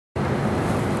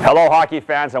Hello hockey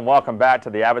fans and welcome back to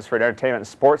the Abbotsford Entertainment and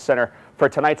Sports Center for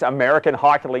tonight's American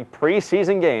Hockey League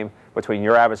preseason game between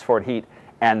your Abbotsford Heat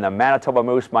and the Manitoba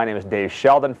Moose. My name is Dave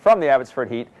Sheldon from the Abbotsford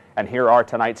Heat, and here are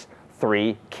tonight's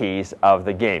three keys of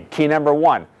the game. Key number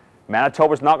one,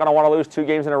 Manitoba's not going to want to lose 2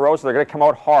 games in a row, so they're going to come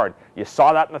out hard. You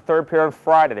saw that in the third period on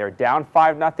Friday. They were down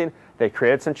 5-0. They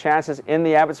created some chances in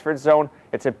the Abbotsford zone.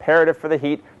 It's imperative for the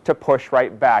Heat to push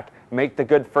right back. Make the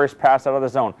good first pass out of the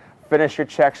zone. Finish your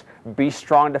checks, be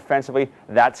strong defensively.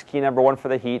 That's key number one for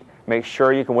the Heat. Make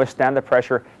sure you can withstand the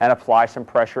pressure and apply some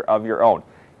pressure of your own.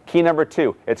 Key number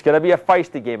two, it's going to be a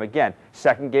feisty game. Again,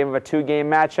 second game of a 2-game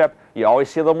matchup. You always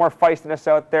see a little more feistiness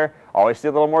out there, always see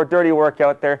a little more dirty work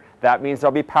out there. That means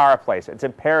there'll be power plays. It's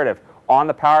imperative on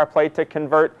the power play to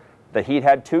convert. The Heat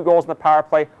had 2 goals in the power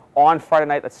play on Friday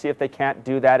night. Let's see if they can't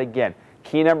do that again.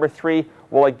 Key number three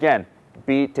will again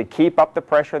be to keep up the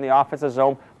pressure in the offensive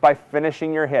zone by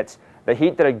finishing your hits. The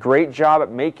Heat did a great job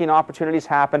at making opportunities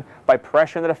happen by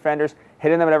pressuring the defenders,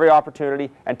 hitting them at every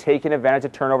opportunity, and taking advantage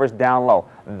of turnovers down low.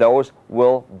 Those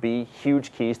will be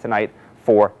huge keys tonight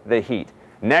for the Heat.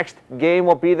 Next game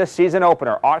will be the season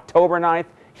opener, October 9th,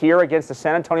 here against the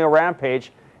San Antonio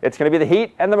Rampage. It's going to be the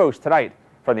Heat and the Moose tonight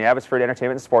from the Abbotsford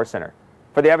Entertainment and Sports Center.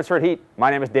 For the Abbotsford Heat,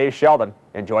 my name is Dave Sheldon.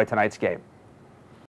 Enjoy tonight's game.